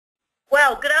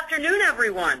afternoon,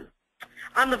 everyone.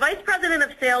 I'm the Vice President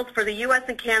of Sales for the U.S.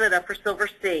 and Canada for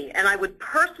Silversea, and I would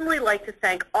personally like to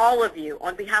thank all of you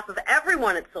on behalf of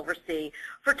everyone at Silversea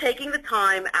for taking the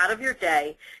time out of your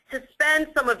day to spend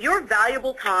some of your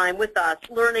valuable time with us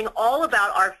learning all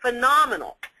about our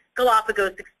phenomenal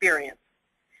Galapagos experience.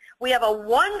 We have a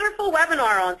wonderful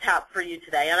webinar on tap for you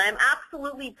today, and I'm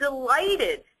absolutely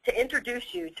delighted to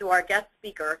introduce you to our guest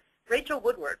speaker, Rachel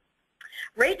Woodward.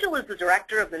 Rachel is the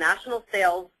Director of the National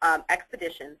Sales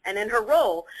Expedition, and in her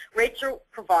role, Rachel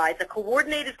provides a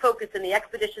coordinated focus in the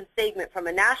expedition segment from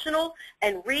a national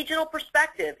and regional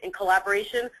perspective in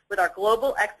collaboration with our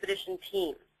global expedition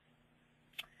team.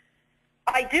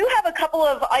 I do have a couple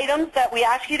of items that we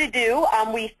ask you to do.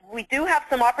 We do have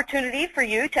some opportunity for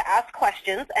you to ask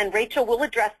questions, and Rachel will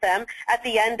address them at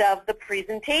the end of the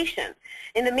presentation.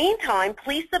 In the meantime,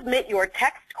 please submit your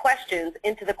text questions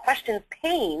into the questions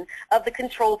pane of the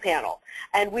control panel.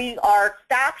 And our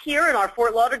staff here in our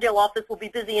Fort Lauderdale office will be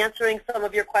busy answering some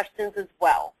of your questions as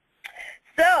well.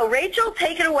 So, Rachel,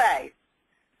 take it away.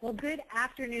 Well, good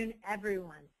afternoon,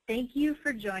 everyone. Thank you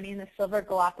for joining the Silver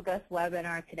Galapagos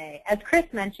webinar today. As Chris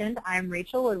mentioned, I'm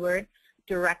Rachel Woodward,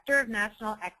 Director of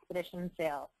National Expedition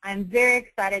Sales. I'm very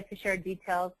excited to share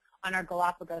details on our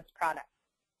Galapagos product.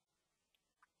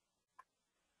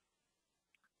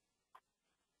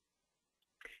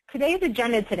 Today's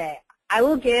agenda today, I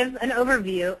will give an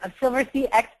overview of Silversea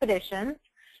Expeditions,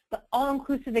 the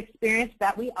all-inclusive experience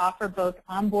that we offer both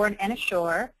on board and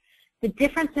ashore, the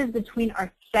differences between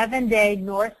our 7-day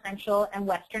North, Central, and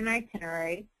Western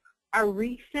itinerary, our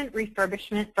recent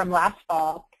refurbishment from last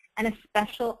fall, and a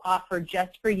special offer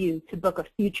just for you to book a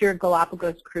future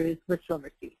Galapagos cruise with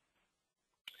Silversea.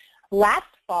 Last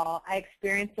fall, I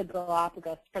experienced the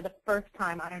Galapagos for the first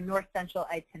time on a North Central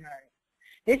itinerary.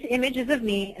 This image is of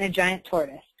me and a giant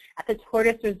tortoise at the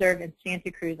Tortoise Reserve in Santa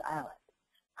Cruz Island.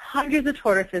 Hundreds of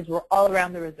tortoises were all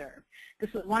around the reserve.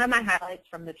 This was one of my highlights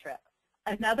from the trip.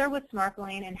 Another was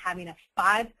snorkeling and having a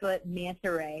 5-foot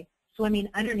manta ray swimming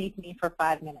underneath me for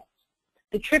 5 minutes.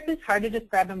 The trip is hard to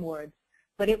describe in words,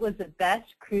 but it was the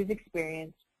best cruise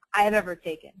experience I have ever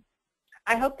taken.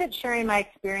 I hope that sharing my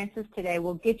experiences today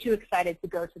will get you excited to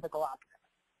go to the Galapagos.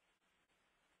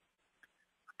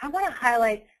 I want to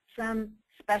highlight some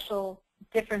special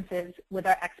differences with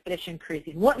our expedition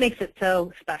cruising. What makes it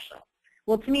so special?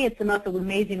 Well, to me, it's the most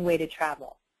amazing way to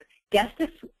travel. Guests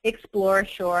explore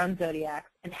ashore on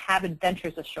Zodiacs and have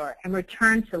adventures ashore and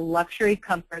return to luxury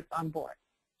comforts on board.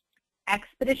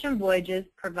 Expedition voyages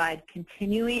provide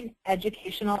continuing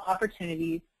educational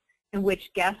opportunities in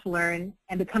which guests learn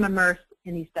and become immersed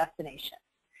in these destinations.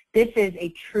 This is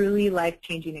a truly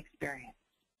life-changing experience.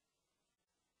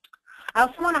 I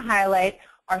also want to highlight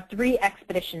our 3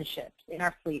 expedition ships in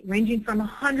our fleet, ranging from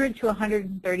 100 to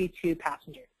 132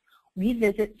 passengers. We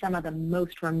visit some of the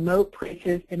most remote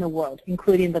places in the world,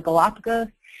 including the Galapagos,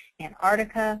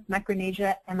 Antarctica,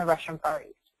 Micronesia, and the Russian Far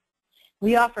East.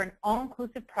 We offer an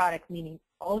all-inclusive product, meaning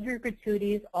all of your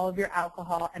gratuities, all of your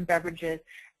alcohol and beverages,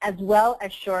 as well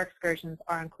as shore excursions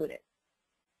are included.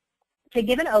 To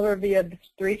give an overview of the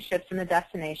 3 ships and the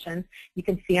destinations you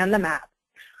can see on the map,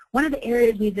 one of the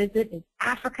areas we visit is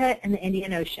Africa and the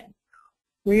Indian Ocean,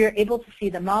 where you're able to see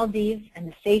the Maldives and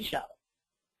the Seychelles.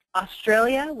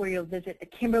 Australia, where you'll visit the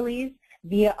Kimberleys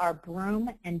via our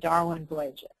Broome and Darwin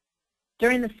voyages.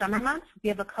 During the summer months, we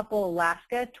have a couple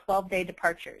Alaska 12-day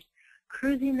departures,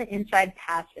 cruising the Inside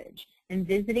Passage and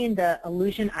visiting the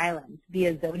Aleutian Islands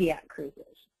via Zodiac cruises.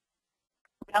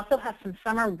 We also have some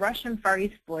summer Russian Far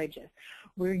East voyages,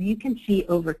 where you can see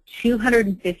over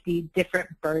 250 different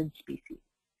bird species.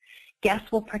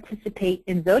 Guests will participate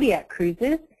in Zodiac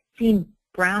cruises, seeing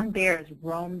brown bears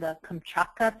roam the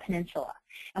Kamchatka Peninsula,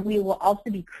 and we will also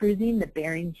be cruising the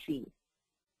Bering Sea.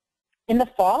 In the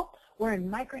fall, we're in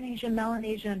Micronesia,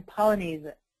 Melanesia, and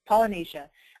Polynesia,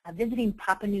 visiting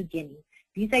Papua New Guinea.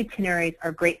 These itineraries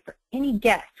are great for any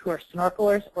guests who are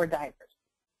snorkelers or divers.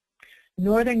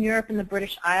 Northern Europe and the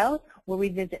British Isles, where we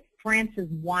visit France's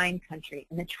wine country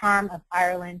and the charm of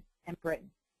Ireland and Britain.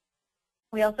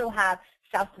 We also have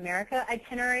South America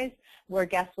itineraries, where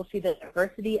guests will see the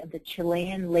diversity of the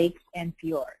Chilean lakes and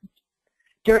fjords.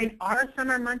 During our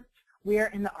summer months, we are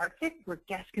in the Arctic, where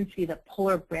guests can see the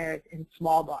polar bears in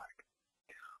Svalbard.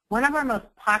 One of our most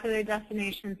popular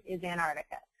destinations is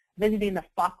Antarctica, visiting the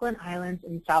Falkland Islands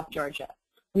in South Georgia.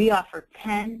 We offer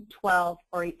 10, 12,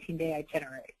 or 18-day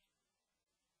itineraries.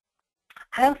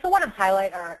 I also want to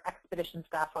highlight our expedition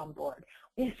staff on board.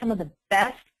 We have some of the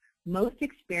best, most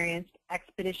experienced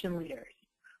expedition leaders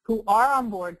who are on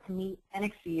board to meet and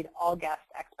exceed all guest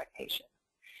expectations.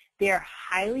 They are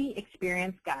highly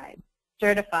experienced guides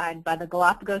certified by the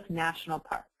Galapagos National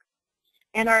Park.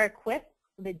 and are equipped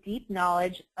with a deep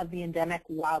knowledge of the endemic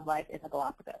wildlife in the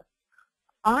Galapagos.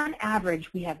 On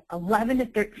average, we have 11 to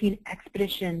 13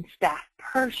 expedition staff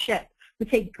per ship who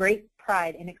take great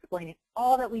pride in explaining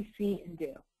all that we see and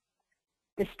do.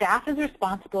 The staff is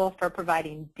responsible for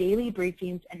providing daily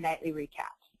briefings and nightly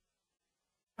recaps.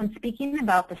 When speaking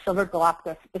about the Silver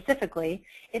Galapagos specifically,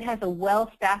 it has a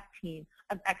well-staffed team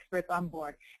of experts on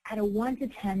board at a 1 to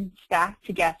 10 staff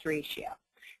to guest ratio.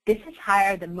 This is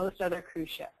higher than most other cruise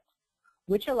ships,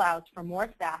 which allows for more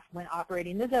staff when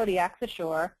operating the Zodiacs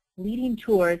ashore, leading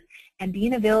tours, and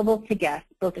being available to guests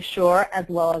both ashore as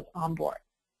well as on board.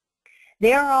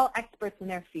 They are all experts in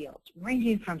their fields,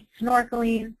 ranging from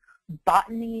snorkeling,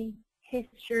 botany,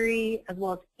 history, as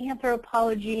well as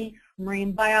anthropology,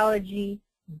 marine biology,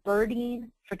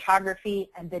 birding, photography,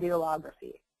 and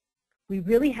videography. We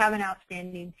really have an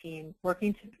outstanding team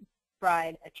working to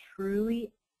provide a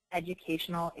truly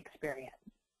educational experience.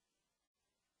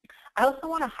 I also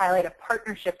want to highlight a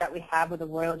partnership that we have with the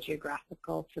Royal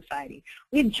Geographical Society.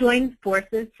 We've joined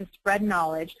forces to spread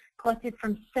knowledge collected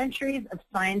from centuries of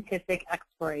scientific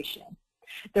exploration.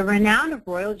 The renowned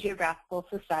Royal Geographical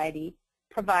Society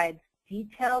provides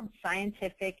detailed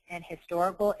scientific and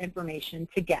historical information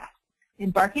to guests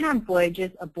embarking on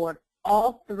voyages aboard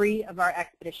all 3 of our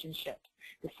expedition ships,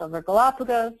 the Silver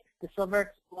Galapagos, the Silver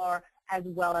Explorer, as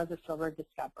well as the Silver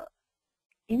Discoverer.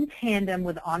 In tandem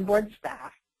with onboard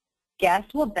staff,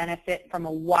 guests will benefit from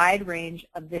a wide range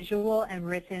of visual and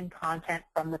written content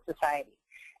from the Society,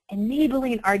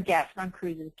 enabling our guests on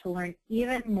cruises to learn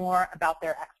even more about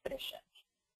their expeditions.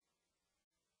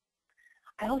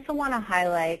 I also want to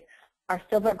highlight our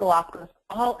Silver Galapagos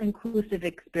all-inclusive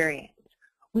experience.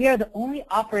 We are the only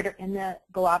operator in the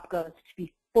Galapagos to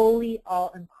be fully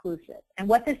all-inclusive. And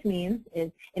what this means is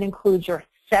it includes your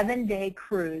 7-day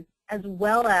cruise as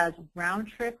well as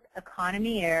round-trip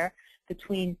economy air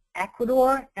between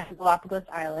Ecuador and the Galapagos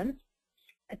Islands,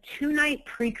 a 2-night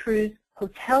pre-cruise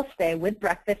hotel stay with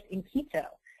breakfast in Quito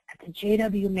at the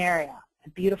JW Marriott, a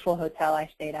beautiful hotel I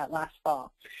stayed at last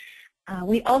fall.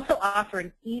 We also offer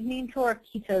an evening tour of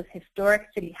Quito's historic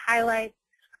city highlights,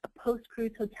 a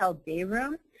post-cruise hotel day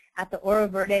room at the Oro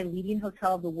Verde leading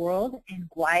hotel of the world in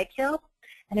Guayaquil,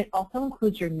 and it also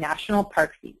includes your national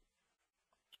park fees.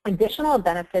 Additional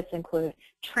benefits include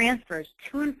transfers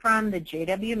to and from the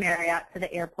JW Marriott to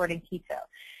the airport in Quito,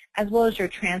 as well as your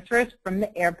transfers from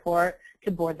the airport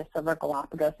to board the Silver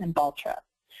Galapagos in Baltra.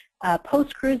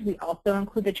 Post-cruise, we also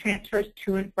include the transfers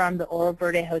to and from the Oro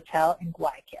Verde Hotel in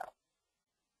Guayaquil.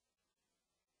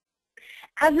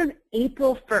 As of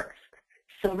April 1st,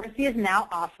 Silversea is now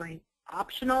offering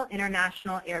optional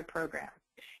international air programs.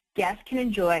 Guests can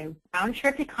enjoy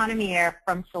round-trip economy air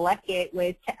from select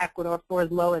gateways to Ecuador for as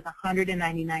low as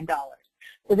 $199.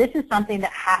 So this is something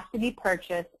that has to be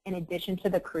purchased in addition to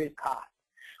the cruise cost.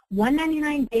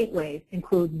 $199 gateways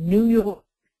include New York,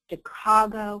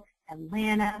 Chicago,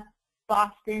 Atlanta,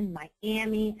 Boston,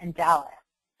 Miami, and Dallas.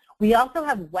 We also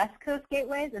have West Coast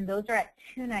gateways, and those are at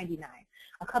 $299.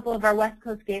 A couple of our West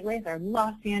Coast gateways are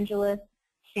Los Angeles,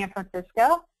 San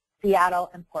Francisco, Seattle,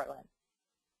 and Portland.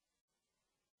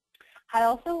 I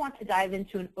also want to dive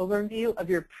into an overview of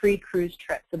your pre-cruise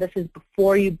trip. So this is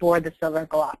before you board the Silver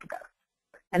Galapagos.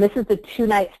 And this is the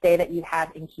 2-night stay that you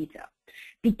have in Quito.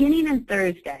 Beginning on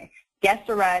Thursday, guests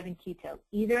arrive in Quito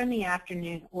either in the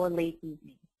afternoon or late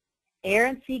evening. Air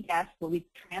and sea guests will be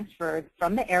transferred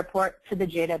from the airport to the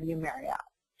JW Marriott.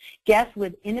 Guests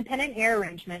with independent air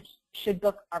arrangements should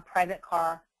book our private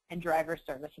car and driver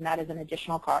service, and that is an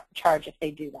additional charge if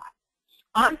they do that.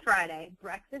 On Friday,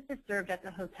 breakfast is served at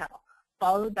the hotel,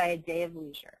 followed by a day of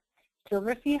leisure.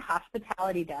 Silversea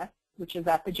Hospitality Desk, which is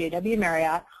at the JW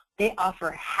Marriott, they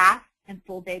offer half and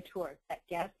full day tours that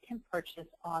guests can purchase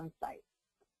on site.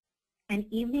 An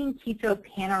evening Quito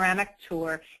panoramic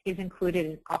tour is included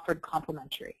and offered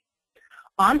complimentary.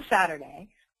 On Saturday,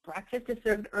 breakfast is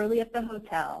served early at the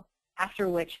hotel, after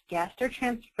which guests are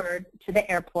transferred to the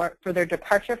airport for their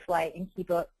departure flight in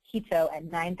Quito at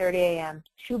 9:30 a.m.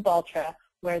 to Baltra,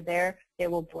 where they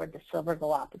will board the Silver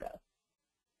Galapagos.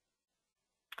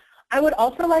 I would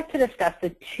also like to discuss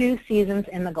the 2 seasons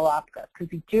in the Galapagos, because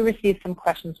we do receive some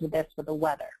questions with this with the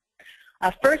weather.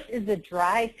 First is the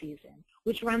dry season,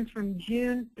 which runs from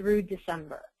June through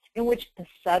December, in which the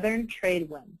southern trade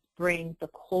winds bring the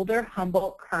colder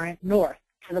Humboldt Current north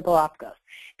to the Galapagos,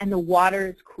 and the water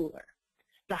is cooler.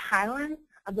 The highlands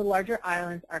of the larger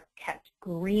islands are kept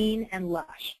green and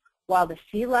lush, while the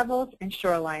sea levels and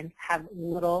shorelines have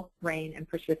little rain and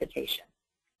precipitation.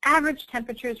 Average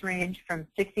temperatures range from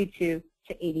 62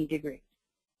 to 80 degrees.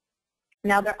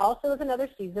 Now there also is another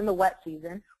season, the wet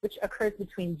season, which occurs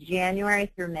between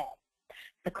January through May.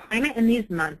 The climate in these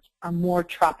months are more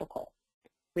tropical,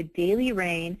 with daily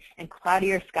rain and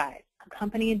cloudier skies,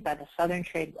 accompanied by the southern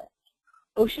trade winds.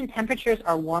 Ocean temperatures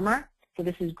are warmer, so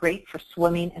this is great for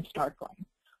swimming and snorkeling.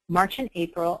 March and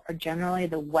April are generally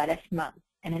the wettest months,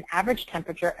 and an average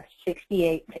temperature of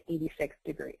 68 to 86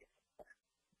 degrees.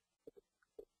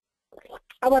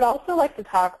 I would also like to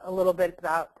talk a little bit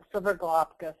about the Silver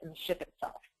Galapagos and the ship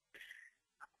itself.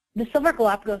 The Silver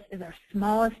Galapagos is our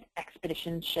smallest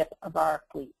expedition ship of our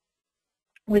fleet,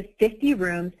 with 50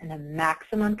 rooms and a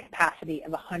maximum capacity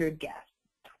of 100 guests.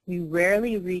 We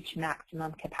rarely reach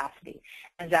maximum capacity,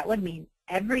 as that would mean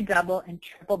every double and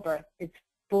triple berth is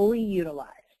fully utilized.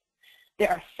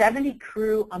 There are 70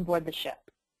 crew on board the ship.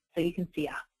 So you can see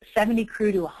 70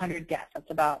 crew to 100 guests. That's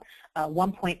about a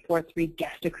 1.43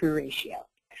 guest to crew ratio.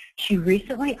 She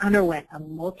recently underwent a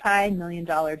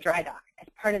multi-million-dollar dry dock as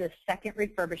part of the second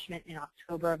refurbishment in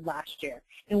October of last year,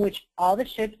 in which all the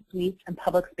ship's suites and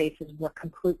public spaces were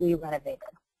completely renovated.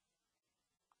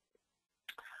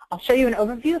 I'll show you an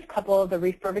overview of a couple of the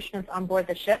refurbishments on board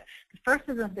the ship. The first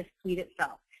is of the suite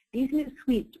itself. These new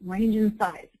suites range in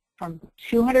size from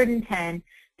 210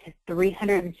 to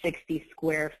 360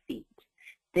 square feet.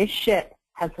 This ship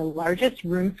has the largest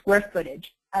room square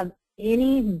footage of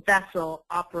any vessel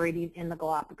operating in the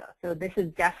Galapagos. So this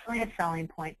is definitely a selling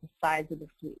point, the size of the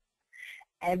suite.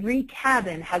 Every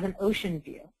cabin has an ocean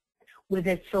view, with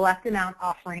a select amount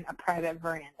offering a private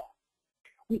veranda.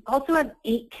 We also have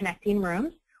 8 connecting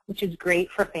rooms, which is great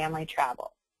for family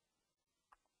travel.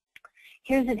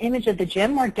 Here's an image of the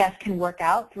gym where guests can work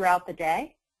out throughout the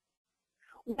day.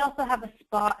 We also have a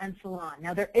spa and salon.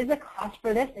 Now there is a cost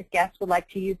for this if guests would like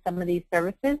to use some of these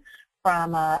services,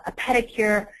 from a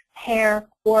pedicure, hair,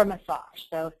 or a massage.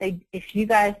 So if you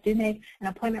guys do make an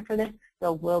appointment for this,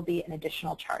 there will be an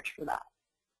additional charge for that.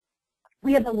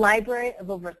 We have a library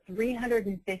of over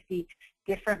 350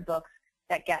 different books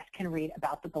that guests can read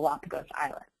about the Galapagos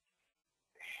Islands.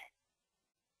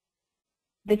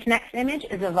 This next image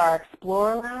is of our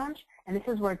Explorer Lounge, and this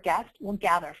is where guests will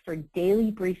gather for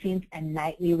daily briefings and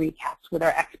nightly recaps with our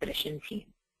expedition team.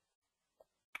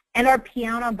 And our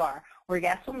piano bar, where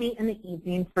guests will meet in the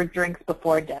evening for drinks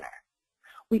before dinner.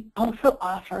 We also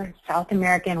offer South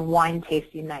American wine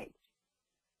tasting nights.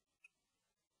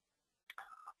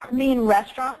 Our main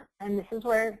restaurant, and this is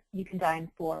where you can dine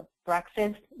for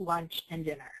breakfast, lunch, and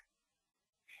dinner.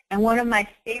 And one of my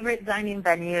favorite dining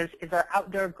venues is our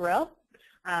outdoor grill.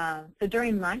 So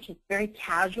during lunch, it's very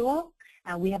casual.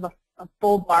 We have a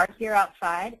full bar here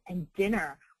outside, and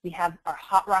dinner, we have our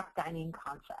hot rock dining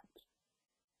concept.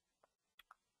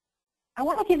 I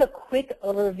want to give a quick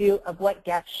overview of what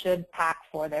guests should pack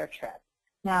for their trip.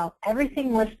 Now,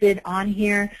 everything listed on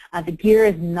here, the gear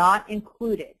is not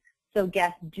included, so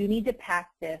guests do need to pack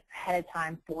this ahead of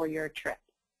time for your trip.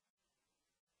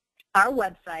 Our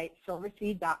website,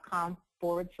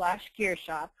 silversea.com/gear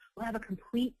shop, will have a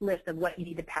complete list of what you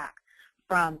need to pack,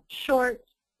 from shorts,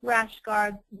 rash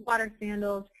guards, water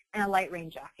sandals, and a light rain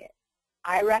jacket.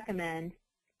 I recommend,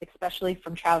 especially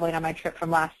from traveling on my trip from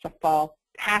last fall,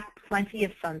 pack plenty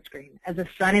of sunscreen, as the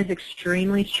sun is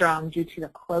extremely strong due to the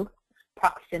close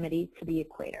proximity to the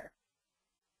equator.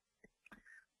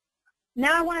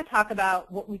 Now I want to talk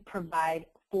about what we provide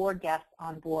for guests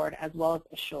on board as well as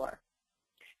ashore.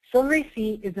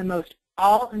 Silversea is the most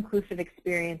all-inclusive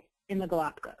experience in the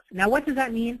Galapagos. Now what does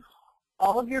that mean?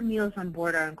 All of your meals on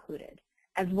board are included,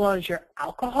 as well as your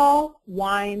alcohol,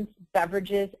 wines,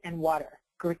 beverages, and water.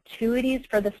 Gratuities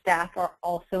for the staff are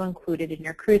also included in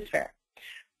your cruise fare.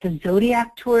 The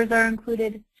Zodiac tours are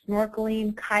included,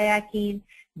 snorkeling, kayaking,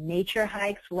 nature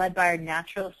hikes led by our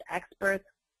naturalist experts.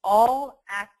 All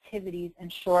activities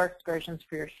and shore excursions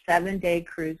for your 7-day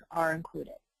cruise are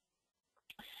included.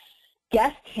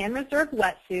 Guests can reserve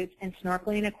wetsuits and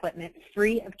snorkeling equipment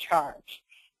free of charge,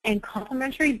 and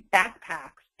complimentary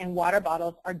backpacks and water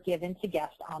bottles are given to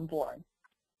guests on board.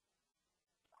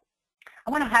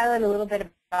 I want to highlight a little bit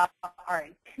about our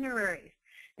itineraries.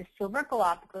 The Silver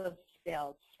Galapagos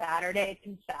sails Saturday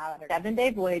to Saturday,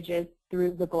 7-day voyages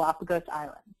through the Galapagos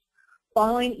Islands,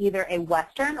 following either a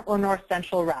western or north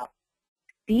central route.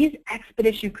 These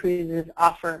expedition cruises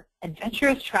offer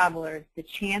adventurous travelers the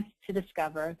chance to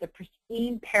discover the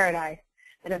pristine paradise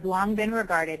that has long been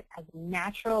regarded as a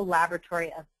natural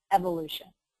laboratory of evolution.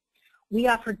 We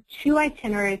offer 2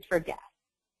 itineraries for guests.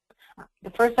 The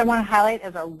first I want to highlight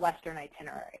is our western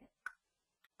itinerary.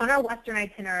 On our western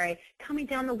itinerary, coming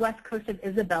down the west coast of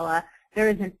Isabela, there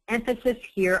is an emphasis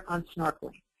here on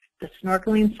snorkeling. The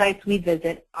snorkeling sites we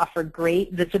visit offer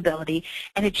great visibility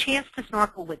and a chance to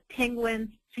snorkel with penguins,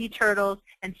 sea turtles,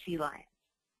 and sea lions.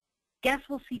 guests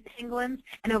will see penguins,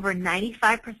 and over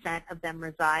 95% of them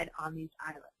reside on these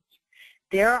islands.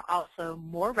 There are also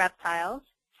more reptiles,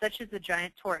 such as the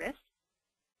giant tortoise,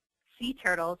 sea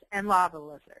turtles, and lava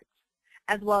lizards,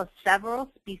 as well as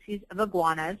several species of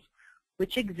iguanas,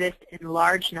 which exist in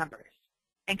large numbers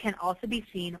and can also be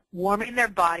seen warming their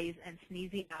bodies and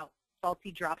sneezing out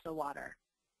salty drops of water.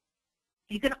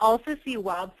 You can also see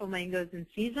wild flamingos in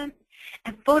season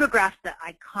and photograph the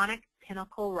iconic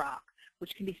Pinnacle Rock,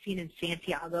 which can be seen in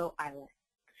Santiago Island.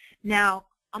 Now,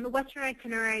 on the Western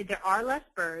itinerary, there are less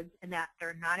birds in that there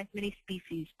are not as many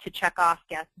species to check off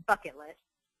guests' bucket list.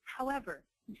 However,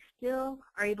 you still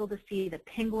are able to see the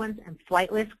penguins and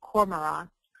flightless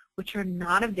cormorants, which are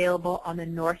not available on the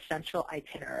North Central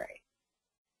itinerary.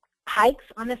 Hikes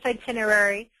on this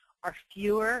itinerary are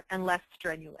fewer and less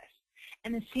strenuous,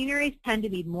 and the sceneries tend to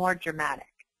be more dramatic.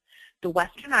 The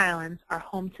Western Islands are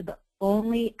home to the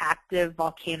only active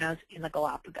volcanoes in the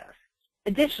Galapagos.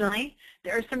 Additionally,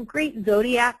 there are some great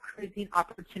zodiac cruising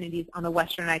opportunities on the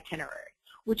Western itinerary,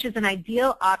 which is an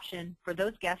ideal option for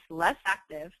those guests less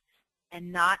active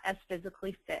and not as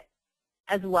physically fit,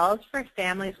 as well as for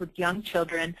families with young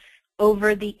children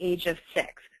over the age of 6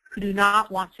 who do not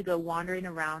want to go wandering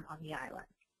around on the island.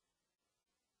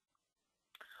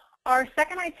 Our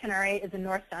second itinerary is a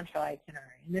North Central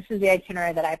itinerary, and this is the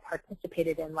itinerary that I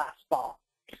participated in last fall.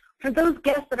 For those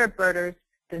guests that are birders,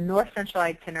 the North Central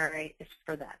itinerary is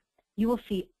for them. You will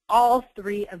see all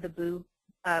 3 of the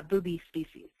booby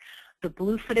species, the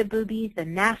blue-footed booby, the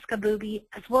Nazca booby,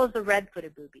 as well as the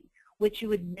red-footed booby, which you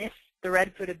would miss the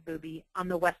red-footed booby on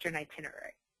the Western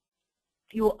itinerary.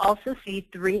 You will also see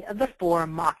 3 of the 4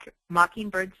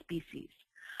 mockingbird species,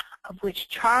 of which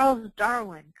Charles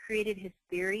Darwin created his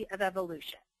theory of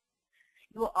evolution.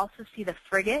 You will also see the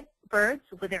frigate birds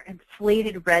with their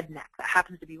inflated red neck. That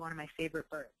happens to be one of my favorite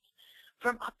birds.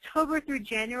 From October through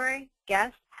January,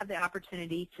 guests have the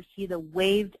opportunity to see the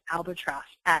waved albatross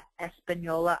at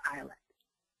Espanola Island.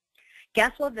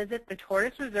 Guests will visit the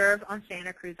Tortoise Reserve on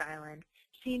Santa Cruz Island,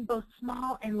 seeing both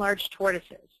small and large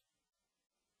tortoises.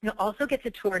 You'll also get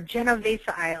to tour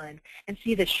Genovesa Island and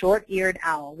see the short-eared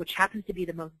owl, which happens to be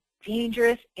the most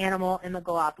dangerous animal in the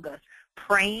Galapagos,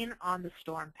 preying on the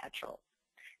storm petrels.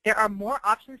 There are more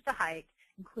options to hike,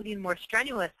 including more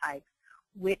strenuous hikes,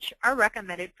 which are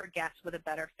recommended for guests with a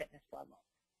better fitness level.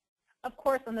 Of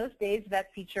course, on those days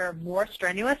that feature more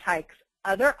strenuous hikes,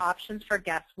 other options for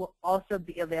guests will also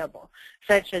be available,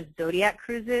 such as zodiac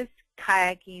cruises,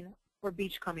 kayaking, or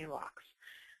beachcombing walks.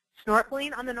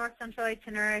 Snorkeling on the North Central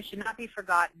itinerary should not be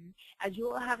forgotten, as you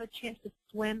will have a chance to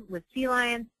swim with sea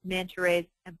lions, manta rays,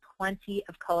 and plenty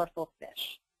of colorful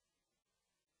fish.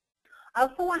 I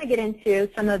also want to get into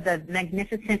some of the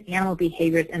magnificent animal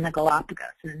behaviors in the Galapagos.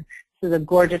 And this is a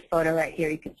gorgeous photo right here.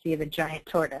 You can see of a giant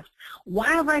tortoise.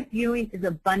 Wildlife viewing is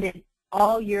abundant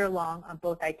all year long on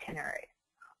both itineraries.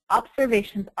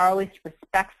 Observations are always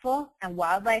respectful, and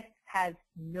wildlife has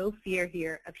no fear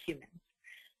here of humans.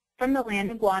 From the land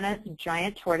iguanas and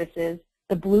giant tortoises,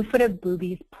 the blue-footed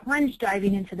boobies plunge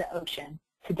diving into the ocean,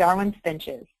 to Darwin's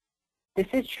finches. This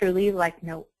is truly like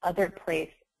no other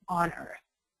place on Earth.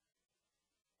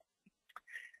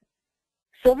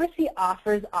 Silversea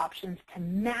offers options to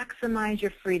maximize your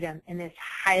freedom in this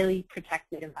highly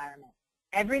protected environment.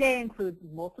 Every day includes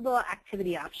multiple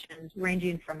activity options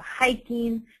ranging from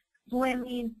hiking,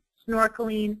 swimming,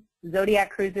 snorkeling, zodiac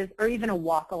cruises, or even a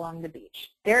walk along the beach.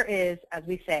 There is, as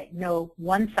we say, no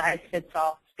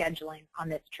one-size-fits-all scheduling on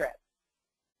this trip.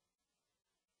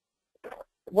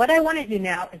 What I want to do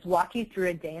now is walk you through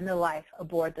a day in the life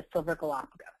aboard the Silver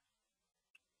Galapagos.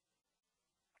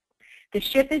 The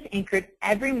ship is anchored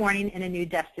every morning in a new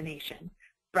destination.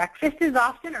 Breakfast is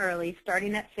often early,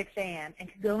 starting at 6 a.m., and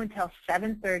can go until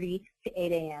 7:30 to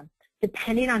 8 a.m.,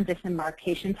 depending on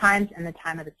disembarkation times and the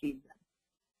time of the season.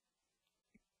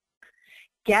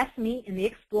 Guests meet in the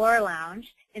Explorer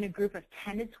Lounge in a group of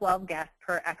 10 to 12 guests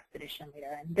per expedition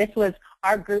leader. And this was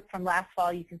our group from last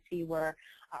fall. You can see our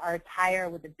attire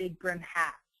with the big brim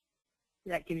hats.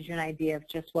 That gives you an idea of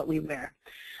just what we wear.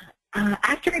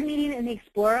 After a meeting in the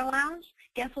Explorer Lounge,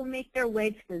 guests will make their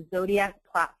way to the Zodiac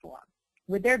platform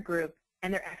with their group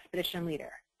and their expedition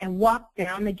leader and walk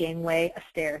down the gangway of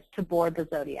stairs to board the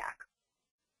Zodiac.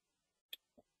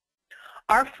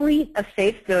 Our fleet of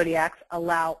safe Zodiacs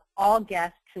allow all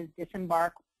guests to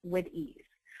disembark with ease.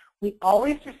 We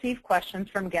always receive questions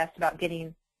from guests about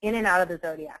getting in and out of the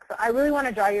Zodiac. So I really want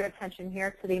to draw your attention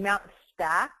here to the amount of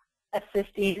staff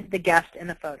assisting the guest in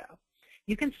the photo.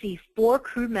 You can see 4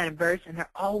 crew members, and they're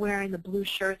all wearing the blue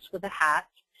shirts with the hats,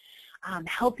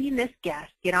 helping this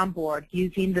guest get on board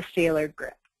using the sailor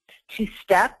grip. To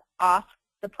step off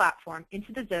the platform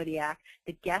into the Zodiac,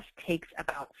 the guest takes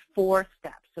about 4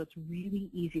 steps, so it's really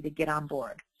easy to get on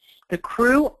board. The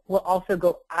crew will also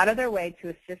go out of their way to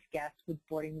assist guests with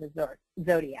boarding the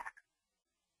Zodiac.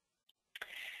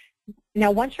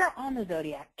 Now, once you're on the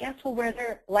Zodiac, guests will wear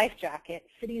their life jacket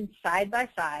sitting side by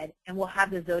side, and we'll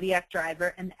have the Zodiac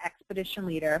driver and the expedition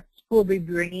leader who will be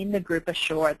bringing the group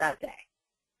ashore that day.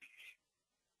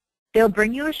 They'll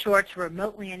bring you ashore to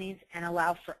remote landings and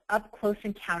allow for up-close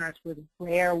encounters with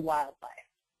rare wildlife.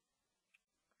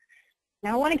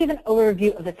 Now I want to give an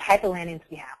overview of the type of landings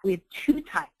we have. We have 2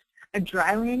 types. A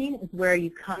dry landing is where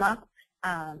you come up,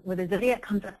 where the Zodiac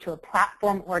comes up to a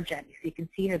platform or jetty. So you can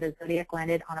see here the Zodiac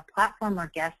landed on a platform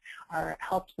where guests are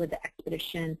helped with the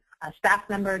expedition staff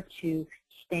member to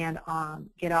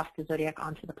get off the Zodiac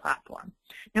onto the platform.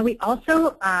 Now we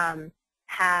also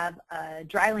have a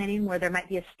dry landing where there might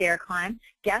be a stair climb.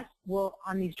 Guests will,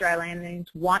 on these dry landings,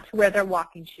 want to wear their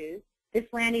walking shoes. This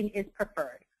landing is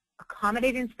preferred.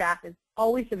 Accommodating staff is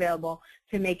always available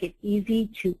to make it easy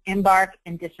to embark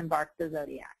and disembark the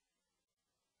Zodiac.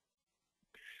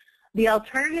 The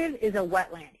alternative is a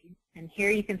wet landing. And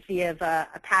here you can see of a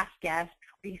past guest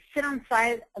where you sit on the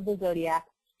side of the Zodiac,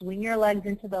 swing your legs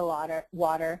into the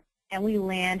water, and we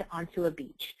land onto a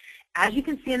beach. As you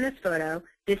can see in this photo,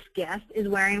 this guest is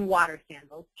wearing water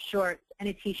sandals, shorts, and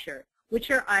a t-shirt, which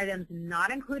are items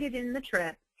not included in the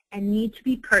trip and need to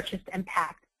be purchased and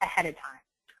packed ahead of time.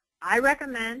 I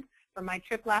recommend, for my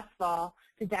trip last fall,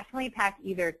 to definitely pack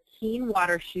either Keen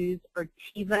water shoes or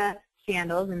Teva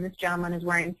sandals, and this gentleman is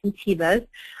wearing some Tevas.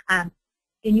 And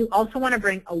you also want to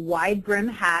bring a wide brim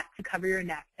hat to cover your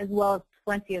neck, as well as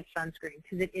plenty of sunscreen,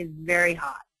 because it is very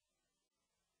hot.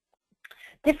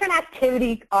 Different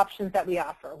activity options that we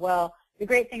offer. Well, the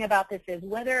great thing about this is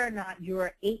whether or not you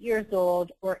are 8 years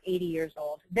old or 80 years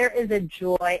old, there is a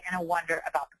joy and a wonder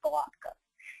about the Galapagos.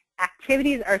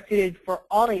 Activities are suited for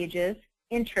all ages,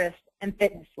 interests, and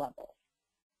fitness levels.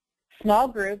 Small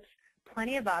groups,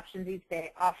 plenty of options each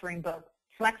day, offering both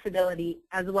flexibility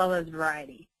as well as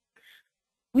variety.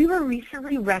 We were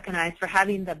recently recognized for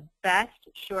having the best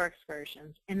shore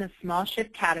excursions in the small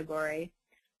ship category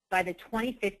by the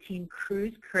 2015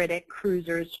 Cruise Critic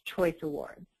Cruisers Choice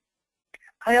Awards.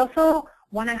 I also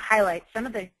want to highlight some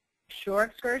of the shore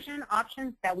excursion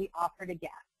options that we offer to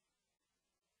guests.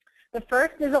 The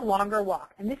first is a longer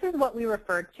walk, and this is what we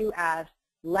refer to as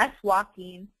less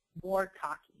walking, more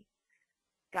talking.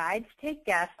 Guides take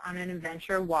guests on an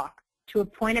adventure walk to a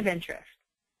point of interest,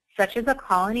 such as a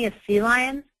colony of sea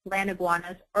lions, land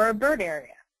iguanas, or a bird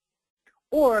area,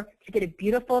 or to get a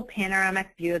beautiful panoramic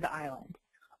view of the island.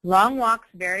 Long walks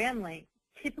vary in length,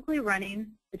 typically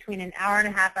running between an hour and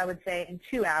a half, I would say, and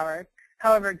 2 hours.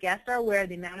 However, guests are aware of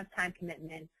the amount of time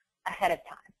commitment ahead of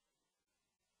time.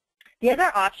 The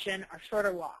other option are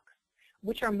shorter walks,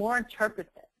 which are more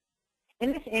interpretive.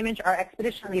 In this image, our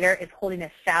expedition leader is holding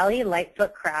a Sally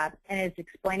Lightfoot crab and is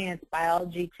explaining its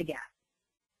biology to guests.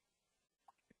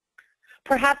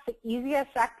 Perhaps the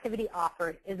easiest activity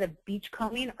offered is a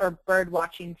beachcombing or bird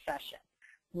watching session,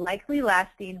 likely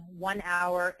lasting 1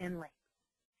 hour in length.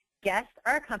 Guests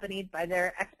are accompanied by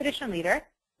their expedition leader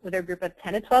with a group of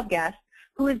 10 to 12 guests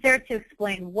who is there to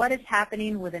explain what is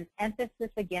happening with an emphasis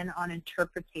again on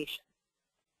interpretation.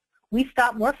 We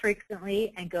stop more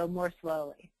frequently and go more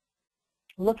slowly,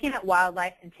 looking at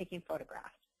wildlife and taking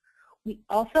photographs. We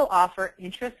also offer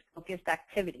interest-focused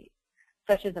activities,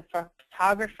 such as a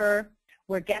photographer,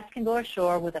 where guests can go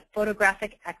ashore with a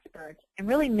photographic expert and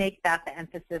really make that the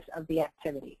emphasis of the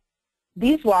activity.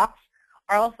 These walks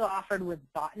are also offered with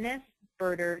botanists,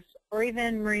 birders, or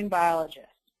even marine biologists.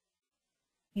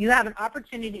 You have an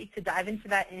opportunity to dive into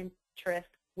that interest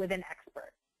with an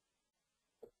expert.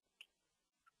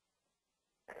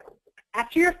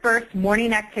 After your first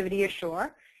morning activity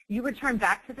ashore, you return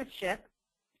back to the ship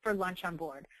for lunch on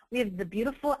board. We have the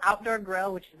beautiful outdoor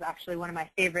grill, which is actually one of my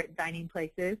favorite dining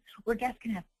places, where guests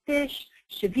can have fish,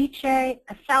 ceviche,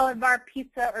 a salad bar,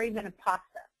 pizza, or even a pasta.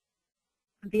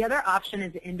 The other option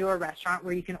is an indoor restaurant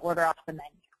where you can order off the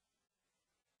menu.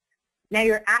 Now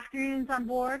your afternoons on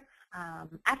board,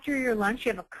 after your lunch,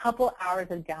 you have a couple hours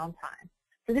of downtime.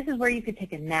 So this is where you could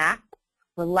take a nap,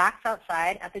 relax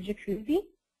outside at the jacuzzi,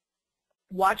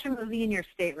 watch a movie in your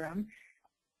stateroom,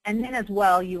 and then as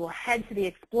well, you will head to the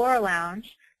Explorer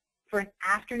Lounge for an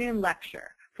afternoon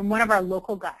lecture from one of our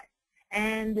local guides.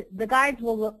 And the guides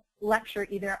will lecture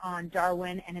either on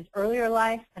Darwin and his earlier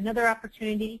life. Another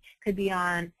opportunity could be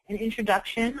on an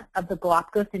introduction of the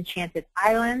Galapagos Enchanted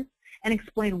Islands and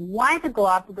explain why the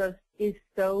Galapagos is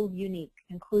so unique,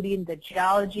 including the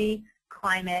geology,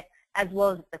 climate, as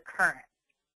well as the currents.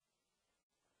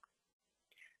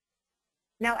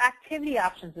 Now, activity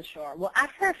options ashore. Well,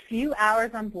 after a few hours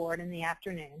on board in the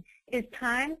afternoon, it is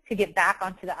time to get back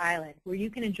onto the island where you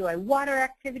can enjoy water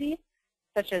activities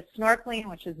such as snorkeling,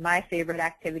 which is my favorite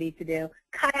activity to do,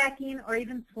 kayaking, or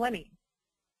even swimming.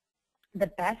 The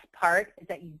best part is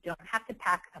that you don't have to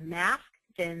pack a mask,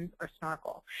 fins, or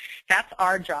snorkel. That's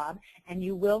our job, and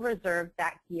you will reserve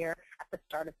that gear at the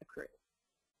start of the cruise.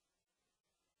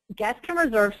 Guests can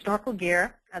reserve snorkel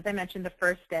gear, as I mentioned, the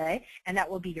first day, and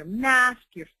that will be your mask,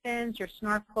 your fins, your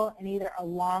snorkel, and either a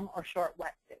long or short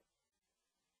wetsuit.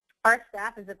 Our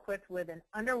staff is equipped with an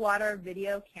underwater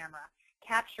video camera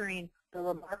capturing the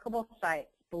remarkable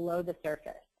sights below the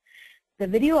surface. The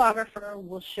videographer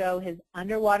will show his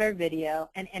underwater video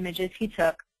and images he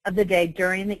took of the day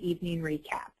during the evening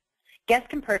recap. Guests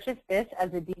can purchase this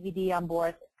as a DVD on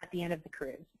board at the end of the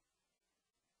cruise.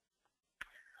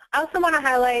 I also want to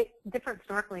highlight different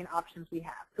snorkeling options we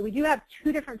have. So we do have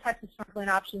two different types of snorkeling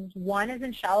options. One is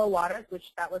in shallow waters,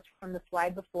 which that was from the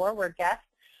slide before, where guests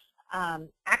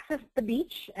access the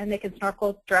beach and they can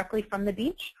snorkel directly from the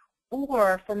beach.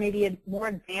 Or for maybe more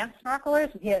advanced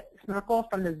snorkelers, we snorkel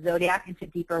from the Zodiac into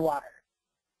deeper water.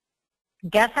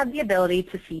 Guests have the ability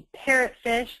to see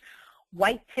parrotfish,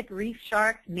 white-tip reef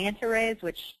sharks, manta rays,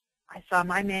 which I saw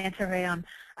my manta ray on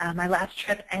my last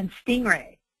trip, and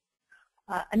stingray.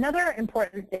 Another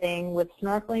important thing with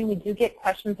snorkeling, we do get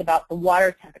questions about the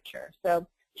water temperature. So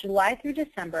July through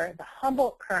December, the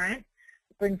Humboldt Current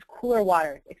brings cooler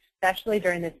waters, especially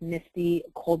during this misty,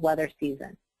 cold weather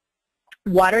season.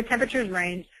 Water temperatures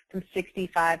range from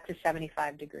 65 to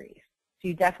 75 degrees. So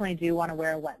you definitely do want to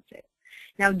wear a wetsuit.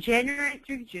 Now, January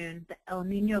through June, the El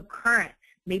Nino Current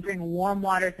may bring warm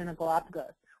waters in the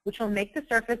Galapagos, which will make the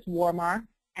surface warmer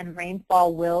and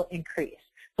rainfall will increase.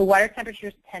 So water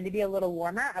temperatures tend to be a little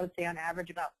warmer. I would say on average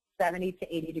about 70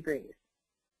 to 80 degrees.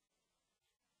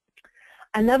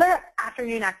 Another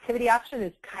afternoon activity option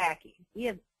is kayaking. We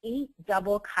have 8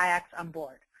 double kayaks on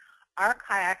board. Our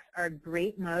kayaks are a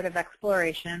great mode of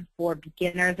exploration for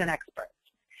beginners and experts.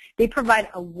 They provide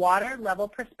a water-level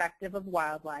perspective of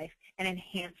wildlife and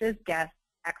enhances guests'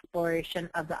 exploration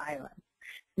of the island.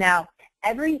 Now,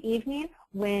 every evening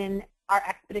when our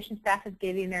expedition staff is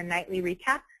giving their nightly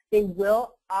recap, they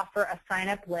will offer a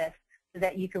sign-up list so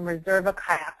that you can reserve a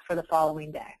kayak for the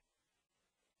following day.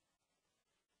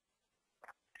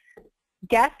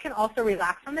 Guests can also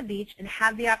relax on the beach and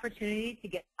have the opportunity to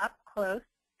get up close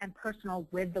and personal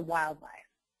with the wildlife.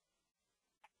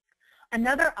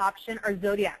 Another option are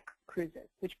Zodiac cruises,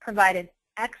 which provide an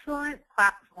excellent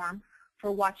platform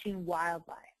for watching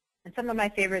wildlife. And some of my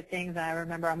favorite things I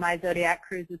remember on my Zodiac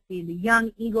cruise was seeing the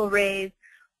young eagle rays,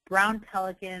 brown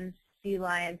pelicans, sea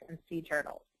lions, and sea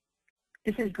turtles.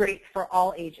 This is great for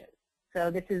all ages.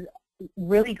 So this is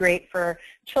really great for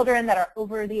children that are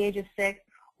over the age of 6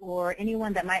 or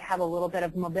anyone that might have a little bit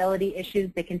of mobility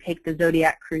issues. They can take the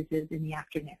Zodiac cruises in the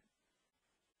afternoon.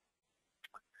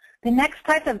 The next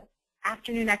type of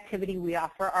afternoon activity we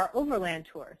offer are overland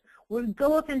tours. We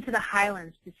go up into the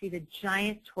highlands to see the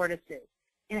giant tortoises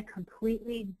in a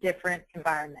completely different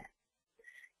environment.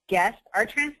 Guests are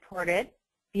transported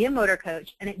via motor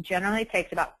coach, and it generally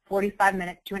takes about 45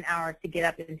 minutes to an hour to get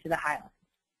up into the highlands.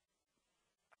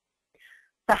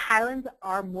 The highlands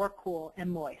are more cool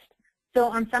and moist. So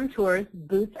on some tours,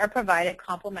 boots are provided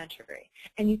complimentary,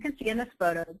 and you can see in this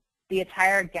photo the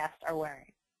attire guests are wearing.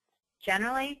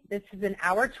 Generally, this is an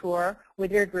hour tour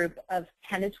with your group of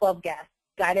 10 to 12 guests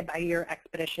guided by your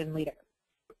expedition leader.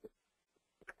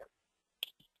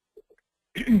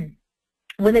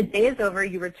 When the day is over,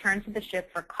 you return to the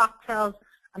ship for cocktails,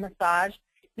 a massage,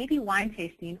 maybe wine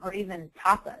tasting, or even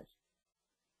tapas.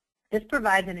 This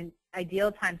provides an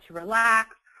ideal time to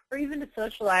relax or even to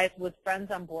socialize with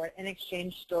friends on board and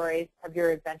exchange stories of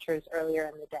your adventures earlier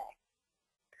in the day.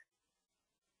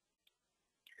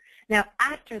 Now,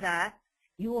 after that,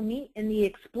 you will meet in the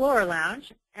Explorer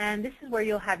Lounge, and this is where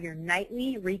you'll have your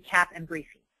nightly recap and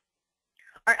briefing.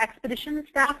 Our expedition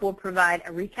staff will provide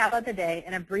a recap of the day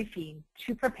and a briefing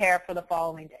to prepare for the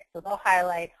following day. So they'll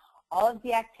highlight all of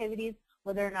the activities,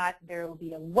 whether or not there will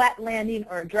be a wet landing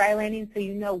or a dry landing, so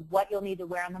you know what you'll need to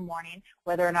wear in the morning,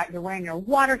 whether or not you're wearing your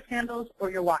water sandals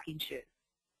or your walking shoes.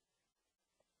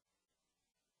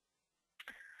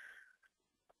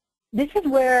 This is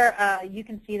where you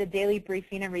can see the daily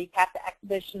briefing and recap. The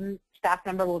expedition staff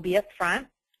member will be up front,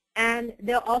 and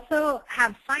they'll also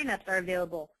have sign-ups are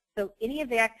available. So any of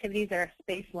the activities that are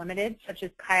space limited, such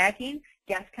as kayaking,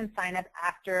 guests can sign up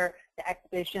after the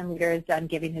expedition leader is done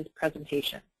giving his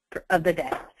presentation of the day.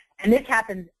 And this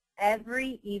happens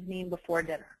every evening before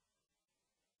dinner.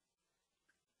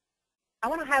 I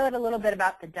want to highlight a little bit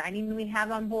about the dining we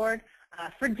have on board.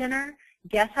 For dinner,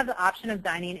 Guests have the option of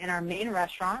dining in our main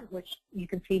restaurant, which you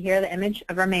can see here, the image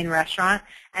of our main restaurant,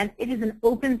 and it is an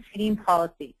open seating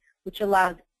policy, which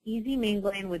allows easy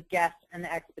mingling with guests and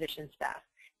the expedition staff.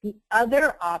 The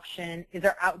other option is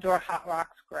our outdoor Hot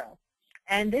Rocks Grill,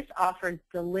 and this offers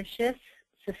delicious,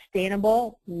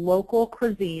 sustainable, local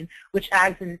cuisine, which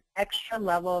adds an extra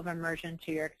level of immersion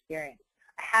to your experience.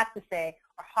 I have to say,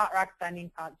 our Hot Rocks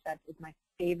dining concept is my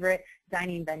favorite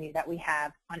dining venue that we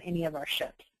have on any of our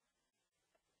ships.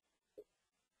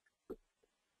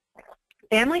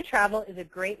 Family travel is a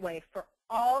great way for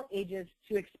all ages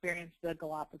to experience the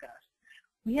Galapagos.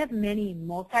 We have many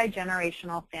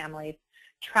multi-generational families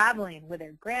traveling with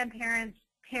their grandparents,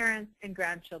 parents, and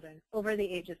grandchildren over the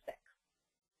age of 6.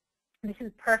 This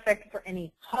is perfect for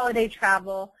any holiday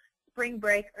travel, spring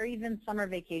break, or even summer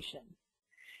vacation.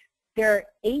 There are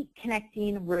 8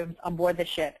 connecting rooms on board the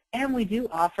ship, and we do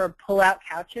offer pull-out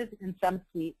couches in some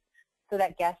suites so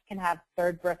that guests can have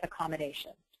third berth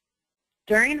accommodations.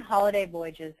 During holiday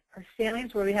voyages or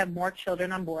sailings where we have more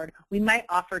children on board, we might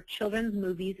offer children's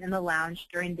movies in the lounge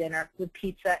during dinner with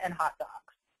pizza and hot dogs.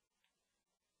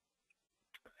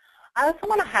 I also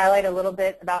want to highlight a little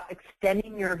bit about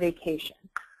extending your vacation.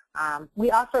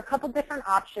 We offer a couple different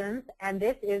options, and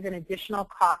this is an additional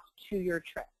cost to your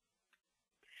trip.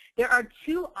 There are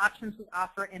 2 options we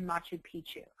offer in Machu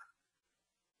Picchu.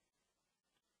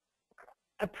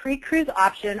 A pre-cruise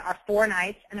option are 4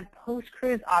 nights, and a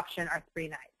post-cruise option are 3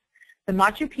 nights. The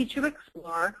Machu Picchu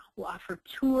Explorer will offer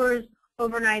tours,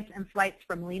 overnights, and flights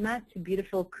from Lima to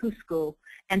beautiful Cusco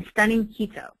and stunning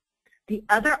Quito. The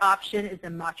other option is the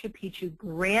Machu Picchu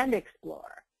Grand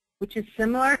Explorer, which is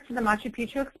similar to the Machu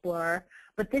Picchu Explorer,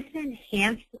 but this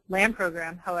enhanced land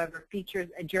program, however, features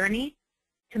a journey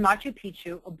to Machu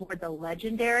Picchu aboard the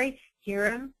legendary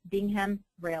Hiram-Bingham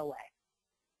Railway.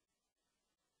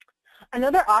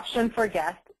 Another option for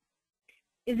guests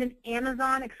is an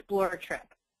Amazon Explorer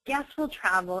trip. Guests will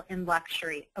travel in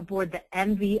luxury aboard the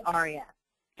MV Aria,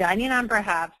 dining on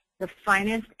perhaps the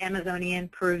finest Amazonian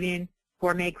Peruvian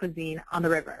gourmet cuisine on the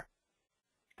river.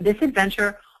 This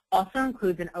adventure also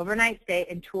includes an overnight stay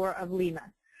and tour of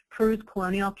Lima, Peru's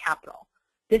colonial capital.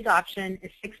 This option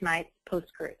is 6 nights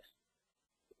post-cruise.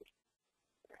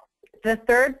 The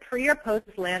third pre- or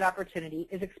post-land opportunity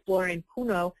is exploring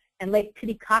Puno and Lake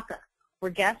Titicaca, where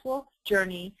guests will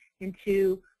journey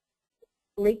into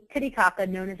Lake Titicaca,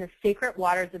 known as the sacred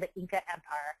waters of the Inca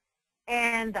Empire,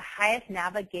 and the highest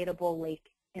navigatable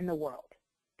lake in the world.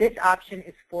 This option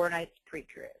is 4 nights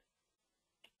pre-cruise.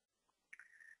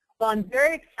 Well, I'm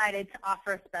very excited to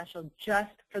offer a special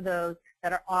just for those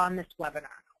that are on this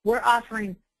webinar. We're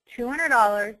offering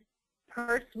 $200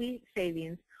 per suite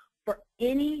savings for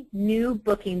any new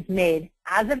bookings made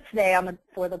as of today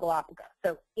for the Galapagos.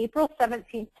 So April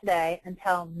 17th today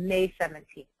until May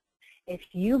 17th. If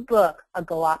you book a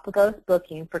Galapagos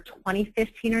booking for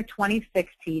 2015 or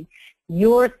 2016,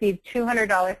 you'll receive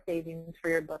 $200 savings for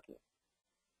your booking.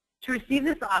 To receive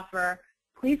this offer,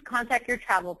 please contact your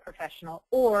travel professional,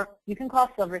 or you can call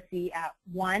Silversea at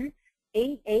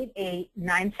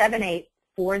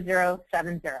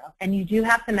 1-888-978-4070, and you do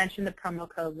have to mention the promo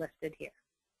code listed here.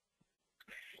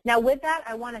 Now with that,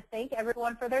 I want to thank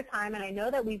everyone for their time, and I know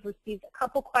that we've received a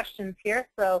couple questions here,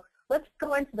 so let's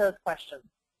go into those questions.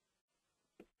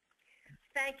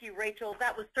 Thank you, Rachel.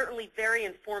 That was certainly very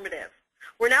informative.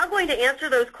 We're now going to answer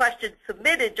those questions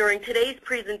submitted during today's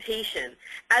presentation.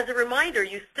 As a reminder,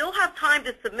 you still have time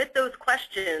to submit those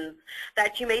questions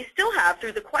that you may still have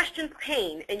through the questions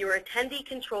pane in your attendee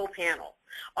control panel.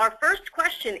 Our first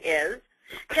question is,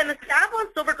 can the staff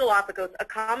on Silver Galapagos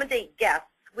accommodate guests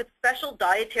with special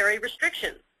dietary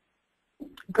restrictions?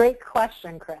 Great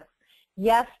question, Chris.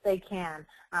 Yes, they can.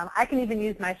 I can even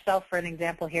use myself for an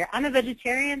example here. I'm a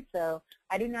vegetarian, so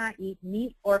I do not eat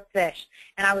meat or fish,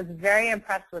 and I was very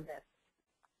impressed with this.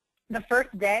 The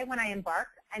first day when I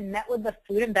embarked, I met with the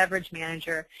food and beverage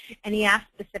manager, and he asked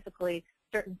specifically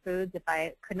certain foods if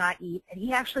I could not eat, and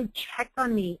he actually checked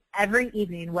on me every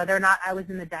evening whether or not I was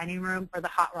in the dining room or the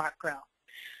Hot Rock Grill.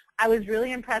 I was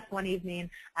really impressed one evening.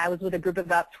 I was with a group of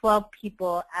about 12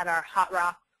 people at our Hot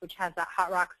Rock, which has that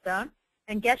Hot Rock stone,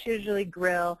 and guests usually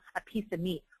grill a piece of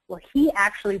meat. Well, he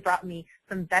actually brought me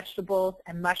some vegetables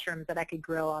and mushrooms that I could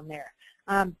grill on there.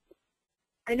 I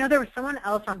know there was someone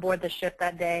else on board the ship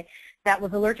that day that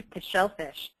was allergic to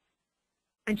shellfish,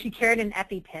 and she carried an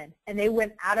EpiPen, and they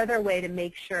went out of their way to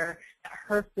make sure that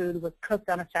her food was cooked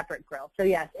on a separate grill. So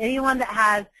yes, anyone that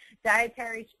has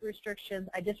dietary restrictions,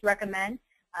 I just recommend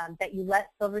that you let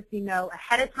Silversea know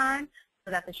ahead of time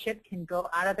so that the ship can go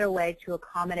out of their way to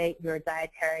accommodate your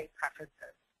dietary preferences.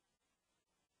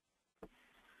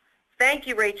 Thank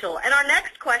you, Rachel. And our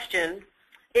next question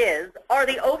is, are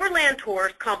the overland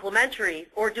tours complimentary,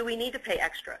 or do we need to pay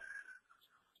extra?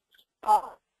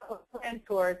 Overland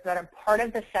tours that are part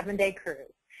of the 7-day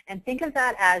cruise. And think of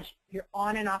that as you're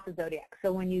on and off the Zodiac.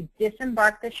 So when you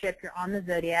disembark the ship, you're on the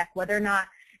Zodiac, whether or not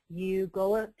you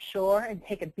go ashore and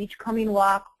take a beachcombing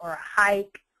walk or a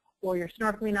hike, or you're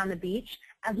snorkeling on the beach,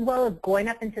 as well as going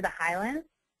up into the highlands,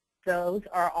 those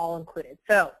are all included.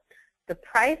 So the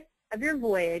price of your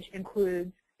voyage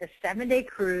includes the 7-day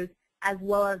cruise, as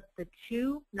well as the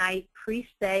 2-night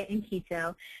pre-stay in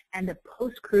Quito and the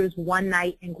post-cruise 1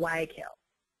 night in Guayaquil.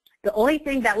 The only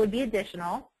thing that would be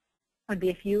additional would be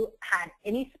if you had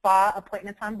any spa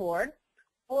appointments on board,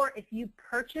 or if you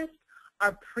purchased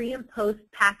our pre and post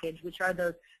package, which are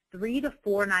those 3 to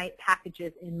 4 night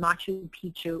packages in Machu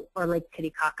Picchu or Lake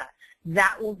Titicaca.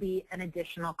 That will be an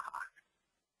additional cost.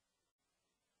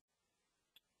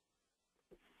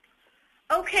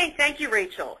 Okay, thank you,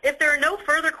 Rachel. If there are no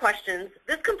further questions,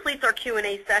 this completes our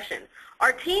Q&A session.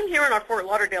 Our team here in our Fort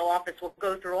Lauderdale office will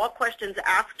go through all questions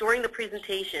asked during the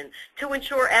presentation to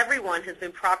ensure everyone has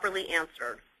been properly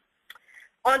answered.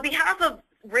 On behalf of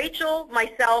Rachel,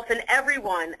 myself, and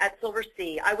everyone at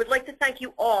Silversea, I would like to thank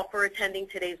you all for attending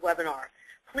today's webinar.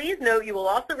 Please note you will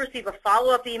also receive a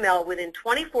follow-up email within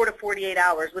 24 to 48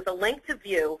 hours with a link to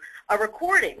view a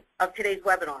recording of today's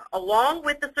webinar, along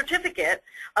with the certificate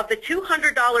of the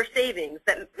 $200 savings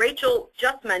that Rachel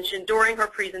just mentioned during her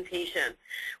presentation.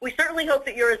 We certainly hope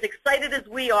that you're as excited as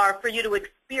we are for you to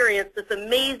experience this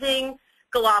amazing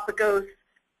Galapagos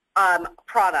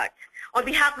product. On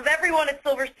behalf of everyone at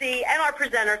Silversea and our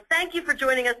presenters, thank you for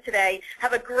joining us today.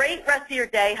 Have a great rest of your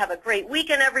day. Have a great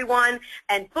weekend, everyone,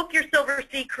 and book your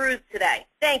Silversea cruise today.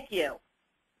 Thank you.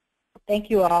 Thank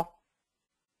you all.